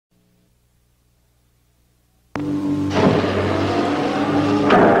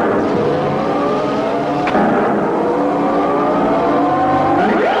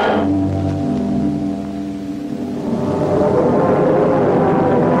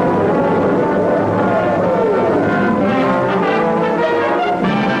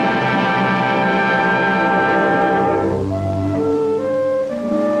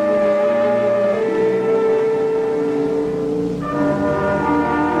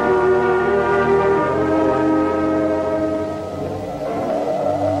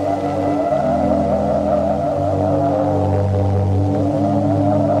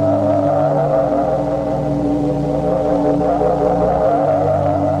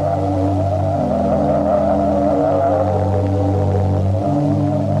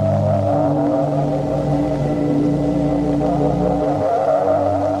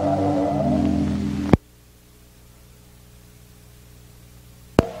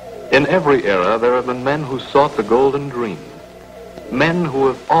In every era, there have been men who sought the golden dream. Men who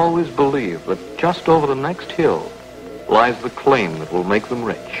have always believed that just over the next hill lies the claim that will make them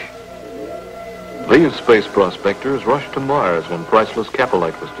rich. These space prospectors rushed to Mars when priceless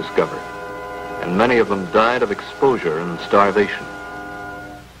capolite was discovered, and many of them died of exposure and starvation.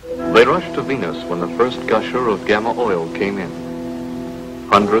 They rushed to Venus when the first gusher of gamma oil came in.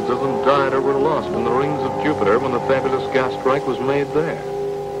 Hundreds of them died or were lost in the rings of Jupiter when the fabulous gas strike was made there.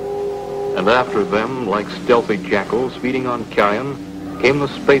 And after them, like stealthy jackals feeding on carrion, came the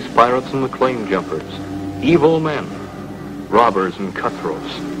space pirates and the claim jumpers, evil men, robbers and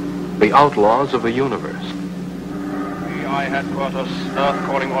cutthroats, the outlaws of the universe. GBI headquarters, Earth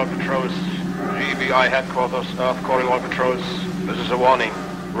calling all patrols. GBI headquarters, Earth calling all patrols. This is a warning.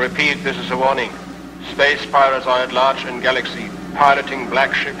 Repeat, this is a warning. Space pirates are at large in galaxy, piloting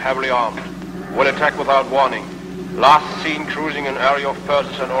black ship heavily armed. Will attack without warning. Last seen cruising in area of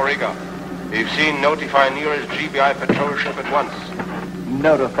Persis and Auriga. If seen, notify nearest GBI patrol ship at once.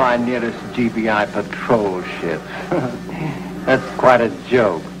 Notify nearest GBI patrol ship. That's quite a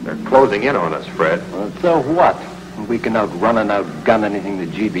joke. They're closing in on us, Fred. Well, so what? We can outrun and outgun anything the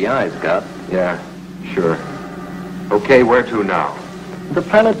GBI's got. Yeah, sure. Okay, where to now? The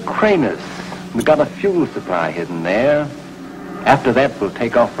planet Cranus. We got a fuel supply hidden there. After that, we'll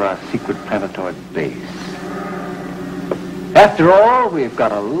take off for our secret planetoid base. After all, we've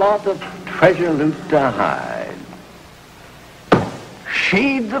got a lot of treasure loot to hide.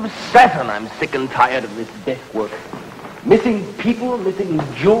 Shades of Saturn, I'm sick and tired of this death work. Missing people, missing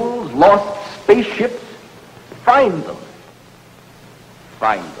jewels, lost spaceships. Find them.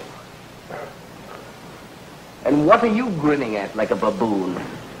 Find them. And what are you grinning at like a baboon?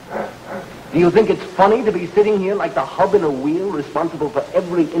 Do you think it's funny to be sitting here like the hub in a wheel responsible for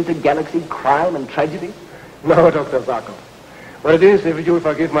every intergalaxy crime and tragedy? No, Dr. Zarkov. But it is, if you'll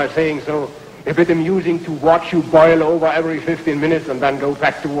forgive my saying so, a bit amusing to watch you boil over every 15 minutes and then go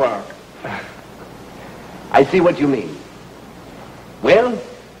back to work. I see what you mean. Well,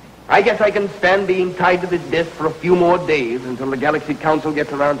 I guess I can stand being tied to this desk for a few more days until the Galaxy Council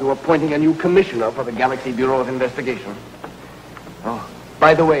gets around to appointing a new commissioner for the Galaxy Bureau of Investigation. Oh,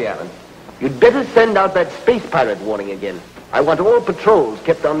 by the way, Alan, you'd better send out that space pirate warning again. I want all patrols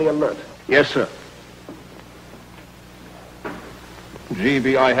kept on the alert. Yes, sir.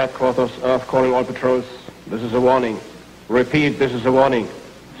 GBI headquarters, Earth calling all patrols. This is a warning. Repeat, this is a warning.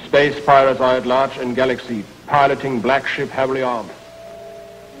 Space pirates are at large in galaxy, piloting black ship heavily armed.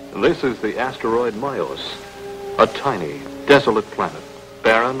 This is the asteroid Myos, a tiny, desolate planet,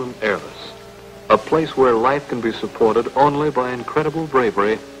 barren and airless. A place where life can be supported only by incredible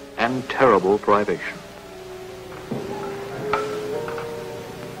bravery and terrible privation.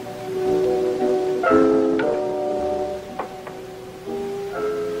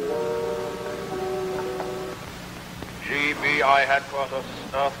 GBI headquarters,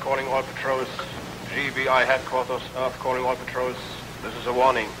 Earth calling all patrols. GBI headquarters, Earth calling all patrols. This is a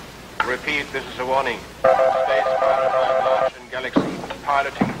warning. Repeat, this is a warning. Space pirates are at large in galaxy,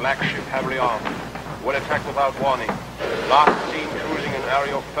 piloting black ship heavily armed. Will attack without warning. Last seen cruising in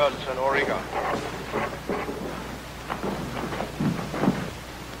area of Persis and Auriga.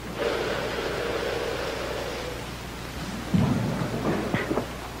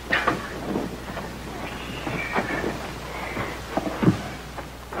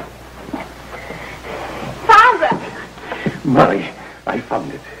 Murray, I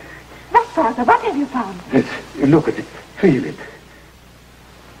found it. What, Father? What have you found? Yes, look at it. Feel it.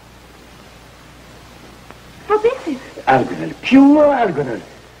 What is it? Algonel. Pure algonel.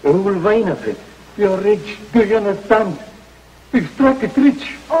 A whole vein of it. You're rich. Do you understand? We've struck it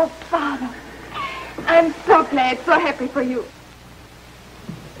rich. Oh, Father. I'm so glad, so happy for you.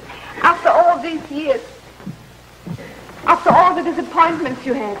 After all these years, after all the disappointments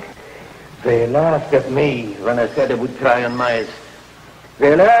you had. They laughed at me when I said I would try on Mars.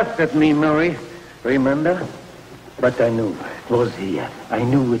 They laughed at me, Murray. Remember? But I knew it was here. I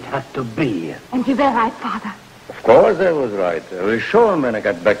knew it had to be here. And you were right, Father. Of course I was right. I was sure when I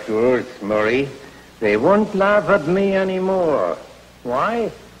got back to Earth, Murray. They won't laugh at me anymore.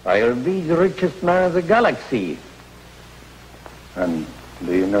 Why? I'll be the richest man of the galaxy. And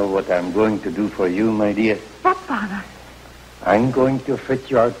do you know what I'm going to do for you, my dear? What, Father? I'm going to fit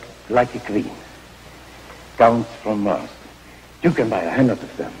you out like a queen. Gowns from Mars. You can buy 100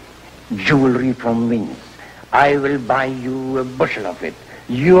 of them. Jewelry from Venus. I will buy you a bushel of it.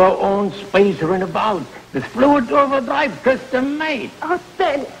 Your own space runabout. With fluid overdrive custom made. Oh,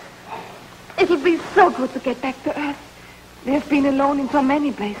 Dennis. It'll be so good to get back to Earth. We've been alone in so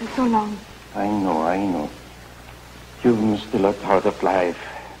many places so long. I know. You've missed a lot out of life.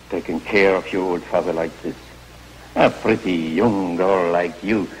 taking care of your old father like this. A pretty young girl like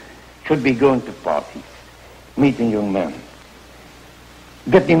you should be going to parties, meeting young men,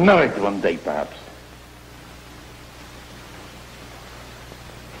 getting married one day, perhaps.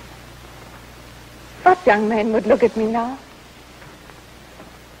 What young man would look at me now?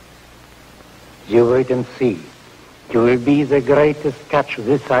 You wait and see. You will be the greatest catch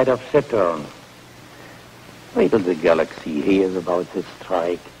this side of Saturn. Wait till the galaxy hears about this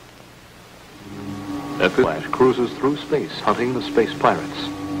strike. Flash cruises through space, hunting the space pirates.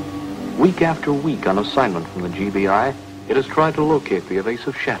 Week after week on assignment from the GBI, it has tried to locate the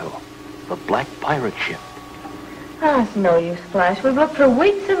evasive Shadow, the black pirate ship. Oh, it's no use, Flash. We've looked for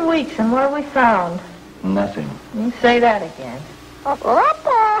weeks and weeks, and what have we found? Nothing. You say that again.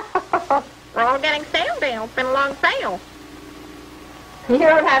 We're all getting sailed down. It's been a long sail. You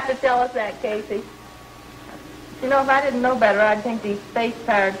don't have to tell us that, Casey. You know, if I didn't know better, I'd think these space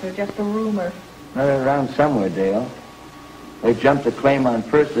pirates are just a rumor. Well, they're around somewhere, Dale. They jumped the claim on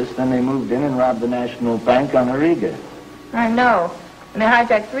Persis, then they moved in and robbed the National Bank on Ariga. I know. And they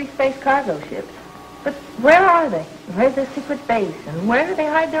hijacked 3 space cargo ships. But where are they? Where's their secret base? And where do they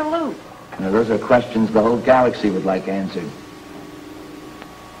hide their loot? Now, those are questions the whole galaxy would like answered.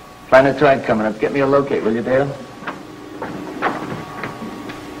 Planetoid coming up. Get me a locate, will you, Dale?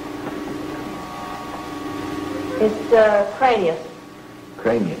 It's, Cranius.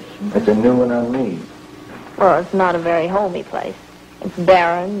 Cranius. That's a new one on me. Well, it's not a very homey place. It's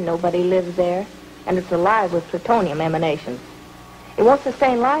barren, nobody lives there, and it's alive with plutonium emanations. It won't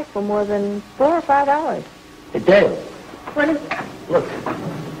sustain life for more than 4 or 5 hours. Hey, Dale. What is it? Look.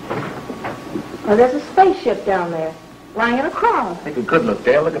 Oh, there's a spaceship down there, lying in a crowd. Take a good look,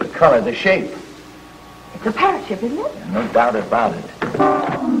 Dale. Look at the color, the shape. It's a parrot ship, isn't it? Yeah, no doubt about it.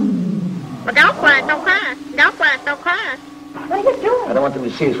 Look out, Flash. Don't crash. Look out, Flash. Don't crash. What are you doing? I don't want them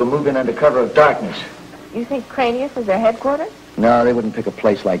to see us. We'll move in under cover of darkness. You think Cranius is their headquarters? No, they wouldn't pick a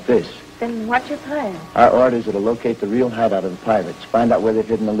place like this. Then what's your plan? Our orders are to locate the real hideout of the pirates, find out where they've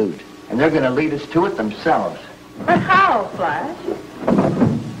hidden the loot. And they're going to lead us to it themselves. But how, Flash?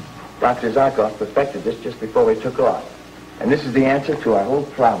 Dr. Zarkov perfected this just before we took off. And this is the answer to our whole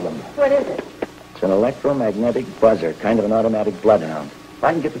problem. What is it? It's an electromagnetic buzzer, kind of an automatic bloodhound. If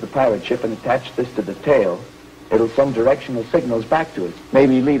I can get to the pirate ship and attach this to the tail, it'll send directional signals back to us.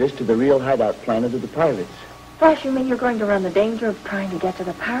 Maybe lead us to the real hideout planet of the pirates. Flash, you mean you're going to run the danger of trying to get to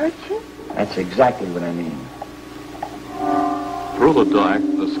the pirate ship? That's exactly what I mean. Through the dark,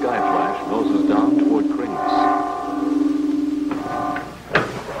 the Sky Flash noses down toward Cranius.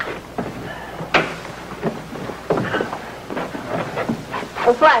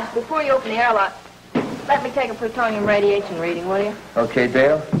 Oh, Flash, before you open the airlock, let me take a plutonium radiation reading, will you? Okay,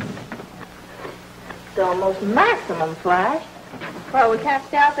 Dale? It's almost maximum, Flash. Well, we can't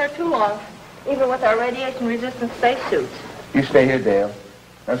stay out there too long, even with our radiation-resistant spacesuits. You stay here, Dale.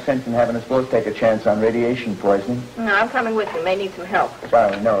 No sense in having us both take a chance on radiation poisoning. No, I'm coming with you. May need some help.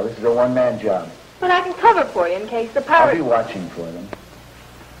 Sorry, no. This is a one-man job. But I can cover for you in case the I'll pirates... be watching for them.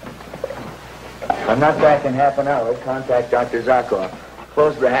 I'm not back in half an hour. Contact Dr. Zarkov.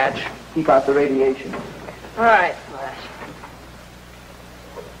 Close the hatch. Keep out the radiation. All right, Flash.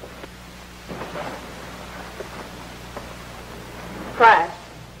 Flash,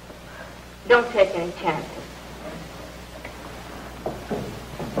 don't take any chances.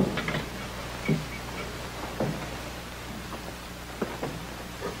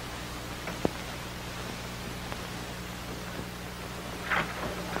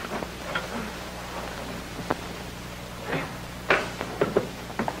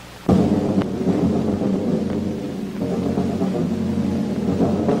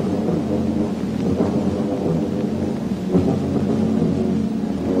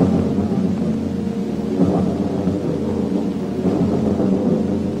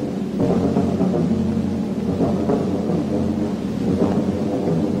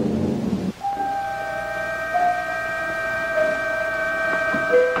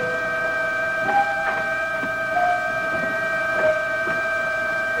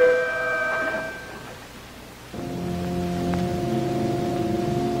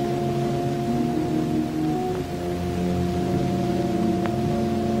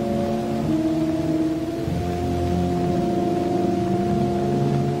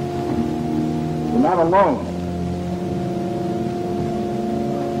 Not alone.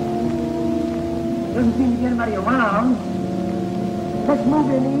 Doesn't seem to be anybody around. Let's move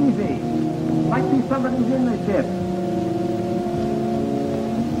in easy. Might be somebody's in the ship.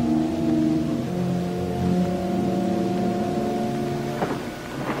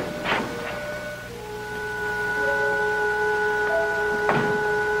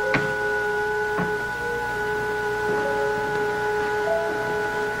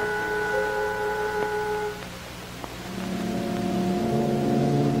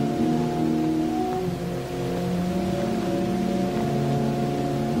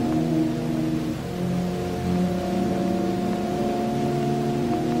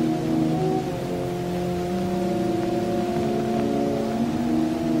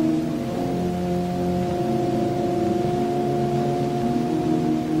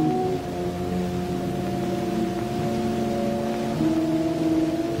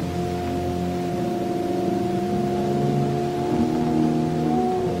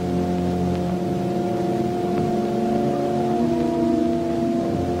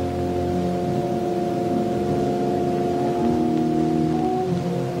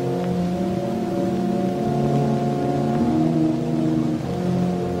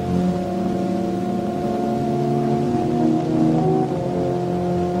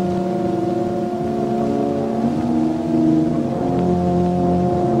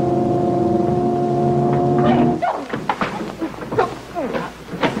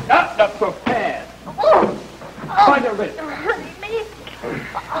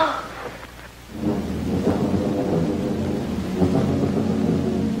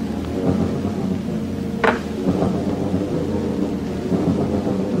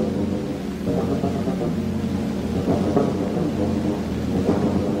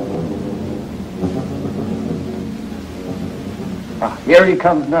 Here he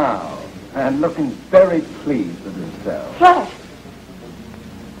comes now, and looking very pleased with himself. Flash!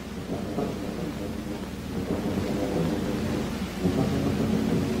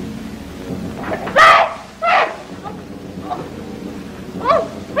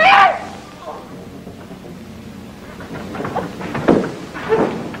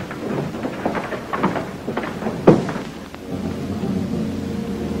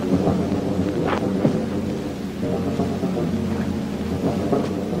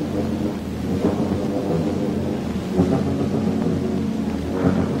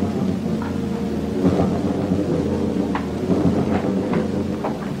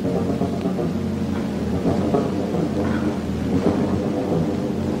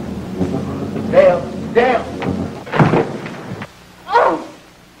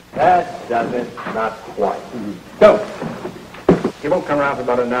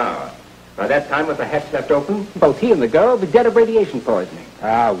 About an hour. By that time, with the hatch left open, Both he and the girl will be dead of radiation poisoning.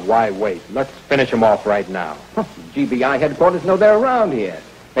 Ah, why wait? Let's finish him off right now. GBI headquarters know they're around here.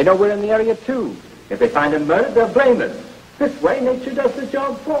 They know we're in the area, too. if they find him murdered, they'll blame us. This way, nature does the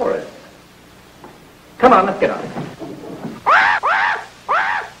job for us. Come on, let's get on.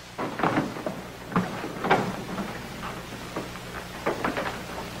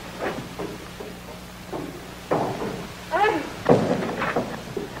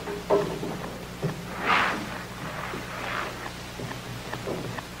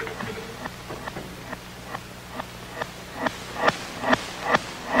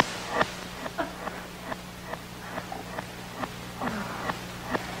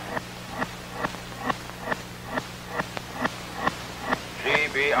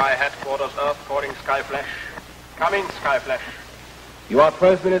 GBI headquarters, Earth calling Skyflash. Come in, Skyflash. You are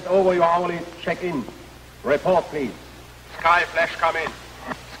 12 minutes over your hourly check-in. Report, please. Skyflash, come in.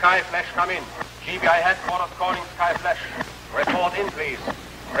 Skyflash, come in. GBI headquarters calling Skyflash. Report in, please.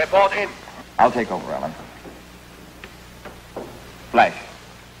 Report in. I'll take over, Alan. Flash.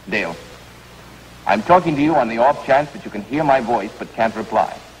 Dale. I'm talking to you on the off chance that you can hear my voice but can't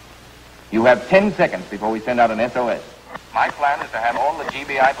reply. You have 10 seconds before we send out an SOS. My plan is to have all the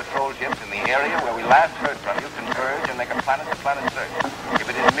GBI patrol ships in the area where we last heard from you converge and make a planet-to-planet search. If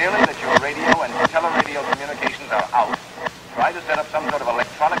it is merely that your radio and teleradio communications are out, try to set up some sort of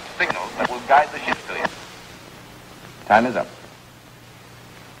electronic signals that will guide the ships to you. Time is up.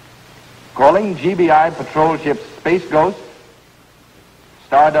 Calling GBI patrol ships Space Ghost,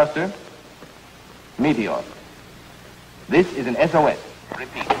 Starduster, Meteor. This is an SOS.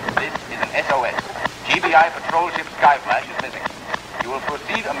 Repeat, this is an SOS. GBI patrol ship Skyflash is missing. You will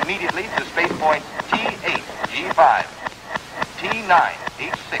proceed immediately to space points T8, G5, T9,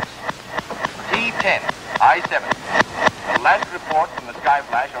 H6, T10, I7. The last report from the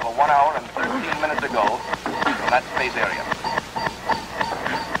Skyflash over 1 hour and 13 minutes ago from that space area.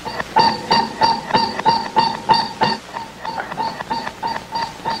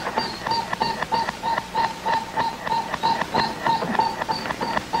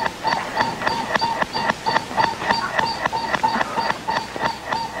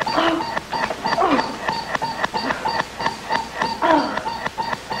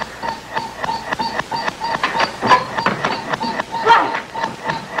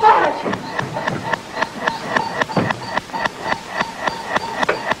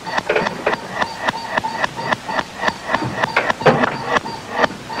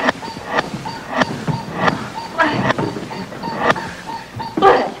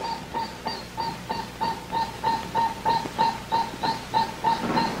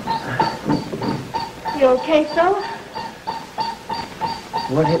 You okay, fella?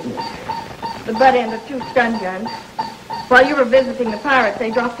 What hit me? The butt end of 2 stun guns. While you were visiting the pirates,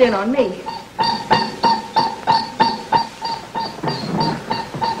 they dropped in on me.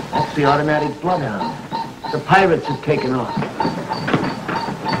 That's the automatic bloodhound. The pirates have taken off.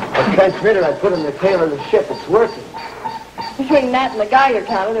 The transmitter I put in the tail of the ship, it's working. Between that and the Geiger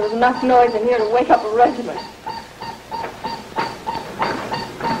counter, there was enough noise in here to wake up a regiment.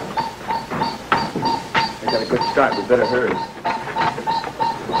 I got a good start. We better hurry.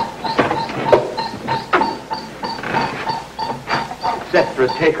 Set for a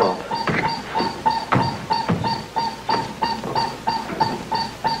takeoff.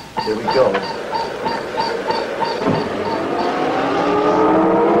 Here we go.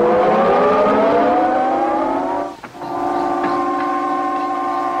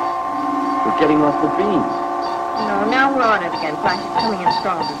 We're getting off the beams. No, now we're on it again. Flash is coming in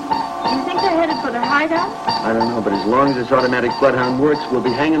stronger. Do you think they're headed for their hideout? I don't know, but as long as this automatic bloodhound works, we'll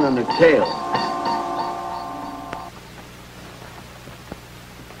be hanging on their tail.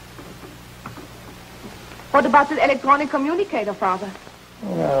 What about the electronic communicator, Father? No,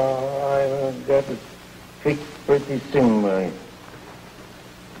 I will get it fixed pretty soon, Mary.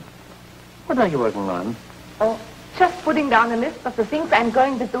 What are you working on? Oh, just putting down a list of the things I'm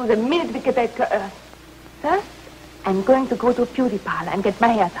going to do the minute we get back to Earth. First, I'm going to go to a beauty parlor and get my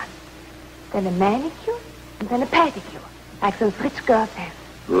hair done. Then a manicure, and then a pedicure, like those rich girls have.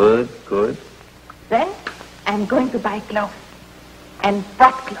 Good, good. Then, I'm going to buy clothes. And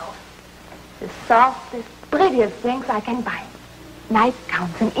what clothes? The softest, prettiest things I can buy.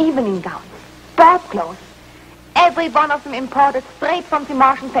 Nightgowns and evening gowns. Sport clothes. Every one of them imported straight from the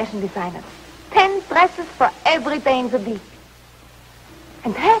Martian fashion designers. 10 dresses for every day in the week.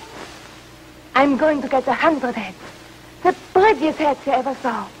 And hats. I'm going to get 100 hats. The prettiest hats you ever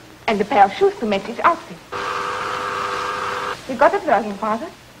saw. And a pair of shoes to match each outfit. You got it working, Father?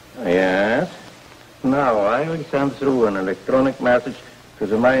 Yes. Now I will send through an electronic message to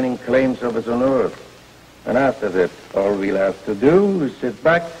the mining claims office on Earth. And after that, all we'll have to do is sit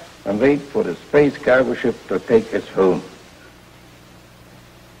back and wait for the space cargo ship to take us home.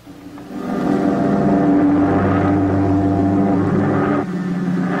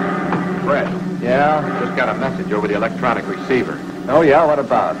 Fred. Yeah? Just got a message over the electronic receiver. Oh, yeah? What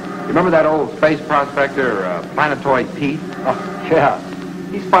about? You remember that old space prospector, Planetoid Pete? Oh, yeah.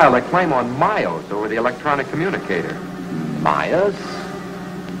 He's filed a claim on Miles over the electronic communicator. Myers?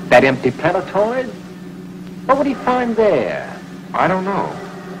 That empty planetoid? What would he find there? I don't know.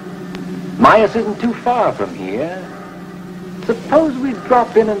 Myers isn't too far from here. Suppose we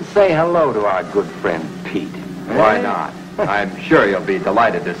drop in and say hello to our good friend Pete. Why not? I'm sure he'll be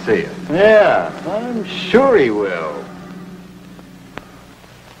delighted to see us. Yeah, I'm sure he will.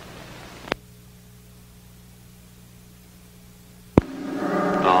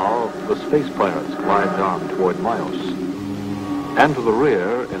 Now, the space pirates glide down toward Miles. And to the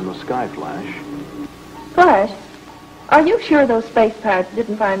rear, in the Sky Flash... Flash, are you sure those space pirates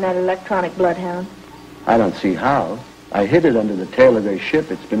didn't find that electronic bloodhound? I don't see how. I hid it under the tail of their ship.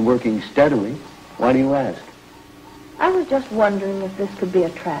 It's been working steadily. Why do you ask? I was just wondering if this could be a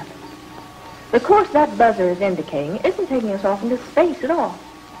trap. The course that buzzer is indicating isn't taking us off into space at all.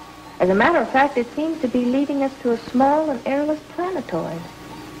 As a matter of fact, it seems to be leading us to a small and airless planetoid.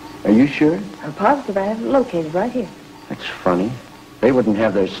 Are you sure? I'm positive I have it located right here. That's funny. They wouldn't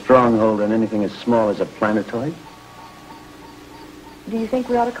have their stronghold on anything as small as a planetoid. Do you think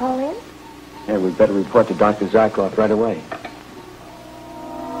we ought to call in? Yeah, we'd better report to Dr. Zarkov right away.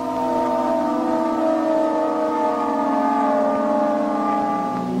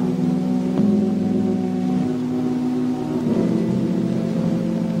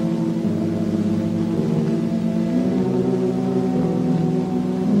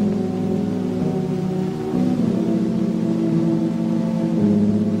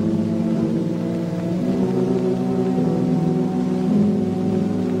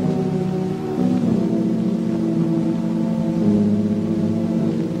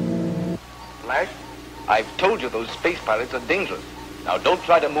 I've told you those space pirates are dangerous. Now, don't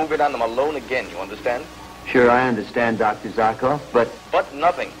try to move in on them alone again, you understand? Sure, I understand, Dr. Zarkov, but... But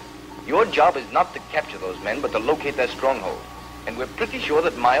nothing. Your job is not to capture those men, but to locate their stronghold. And we're pretty sure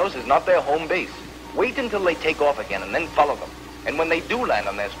that Miles is not their home base. Wait until they take off again and then follow them. And when they do land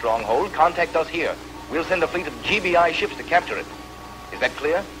on their stronghold, contact us here. We'll send a fleet of GBI ships to capture it. Is that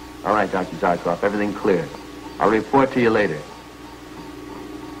clear? All right, Dr. Zarkov, everything clear. I'll report to you later.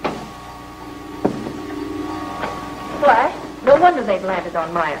 Flash, no wonder they've landed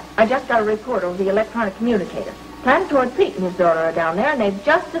on Maya. I just got a report over the electronic communicator. Planetoid Pete and his daughter are down there, and they've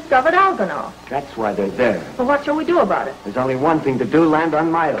just discovered Algernon. That's why they're there. So what shall we do about it? There's only one thing to do, land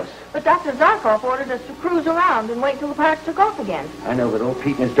on Miles. But Dr. Zarkov ordered us to cruise around and wait till the pirates took off again. I know, but old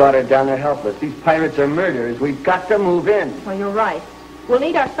Pete and his daughter are down there helpless. These pirates are murderers. We've got to move in. Well, you're right. We'll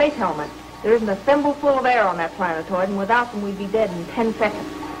need our space helmets. There isn't a thimbleful of air on that planetoid, and without them we'd be dead in 10 seconds.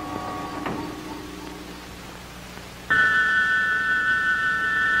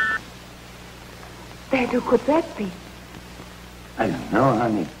 Dad, who could that be? I don't know,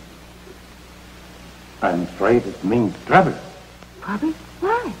 honey. I'm afraid it means trouble. Trouble?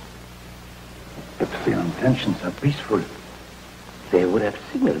 Why? If their intentions are peaceful, they would have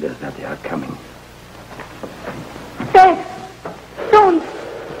signaled us that they are coming. Dad,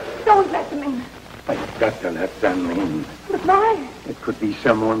 don't let them in. I've got to let them in. But why? It could be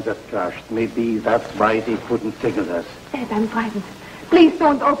someone that crashed. Maybe that's why they couldn't signal us. Dad, I'm frightened. Please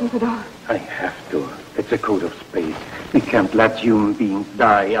don't open the door. I have to. It's a code of space. We can't let human beings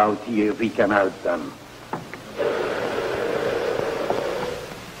die out here if we can help them.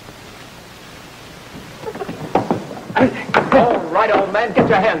 All right, old man, get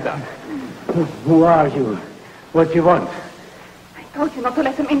your hands up. Who are you? What you want? I told you not to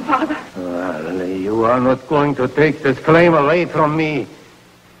let him in, Father. Well, you are not going to take this claim away from me.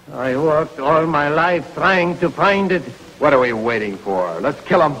 I worked all my life trying to find it. What are we waiting for? Let's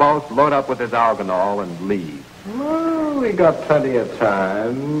kill them both, load up with this alcohol, and leave. Well, we got plenty of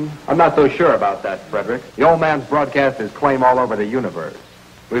time. I'm not so sure about that, Frederick. The old man's broadcast his claim all over the universe.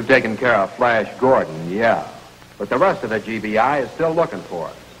 We've taken care of Flash Gordon, yeah. But the rest of the GBI is still looking for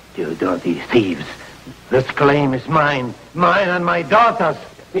us. You dirty thieves. This claim is mine. Mine and my daughter's.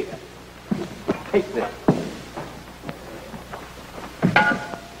 Here. Take this.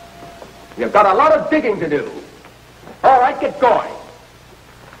 You've got a lot of digging to do. All right, get going.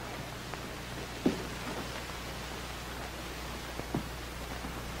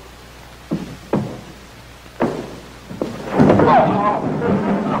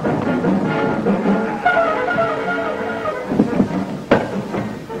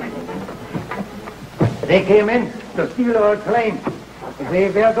 They came in to steal our claim. They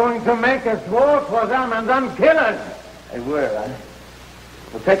were going to make us work for them and then kill us. They were.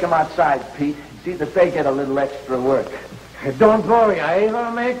 We'll take them outside, Pete. See that they get a little extra work. Don't worry, I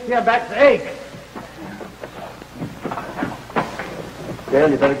will make your backs ache. Dale,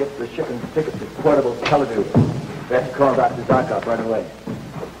 you better get the shipping ticket to Portable Television. We have to call Dr. Zarkov right away.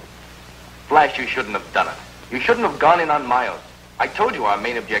 Flash, you shouldn't have done it. You shouldn't have gone in on Miles. I told you our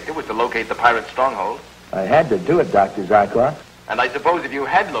main objective was to locate the pirate stronghold. I had to do it, Dr. Zarkov. And I suppose if you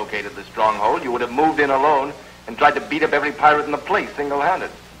had located the stronghold, you would have moved in alone and tried to beat up every pirate in the place single-handed.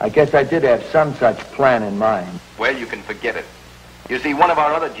 I guess I did have some such plan in mind. Well, you can forget it. You see, one of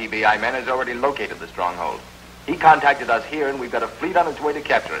our other GBI men has already located the stronghold. He contacted us here, and we've got a fleet on its way to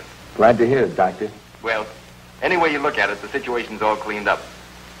capture it. Glad to hear it, Doctor. Well, any way you look at it, the situation's all cleaned up.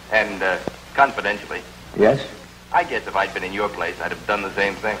 And, confidentially, Yes? I guess if I'd been in your place, I'd have done the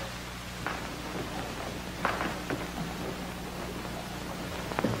same thing.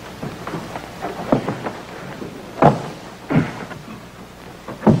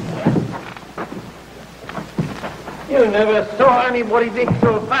 You never saw anybody dig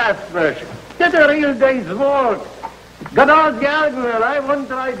so fast, Mercer. Did a real day's work. Got all the Admiral, I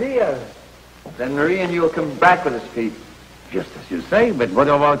want idea. Then Marie and you'll come back with us, Pete. Just as you say, but what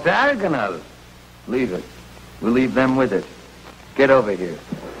about the Argonauts? Leave it. We'll leave them with it. Get over here.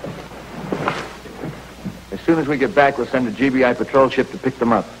 As soon as we get back, we'll send a GBI patrol ship to pick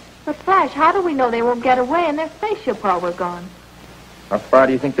them up. But Flash, how do we know they won't get away in their spaceship while we're gone? How far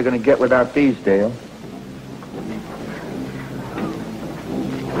do you think they're going to get without these, Dale?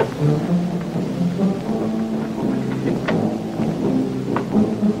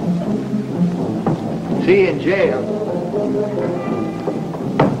 See you in jail.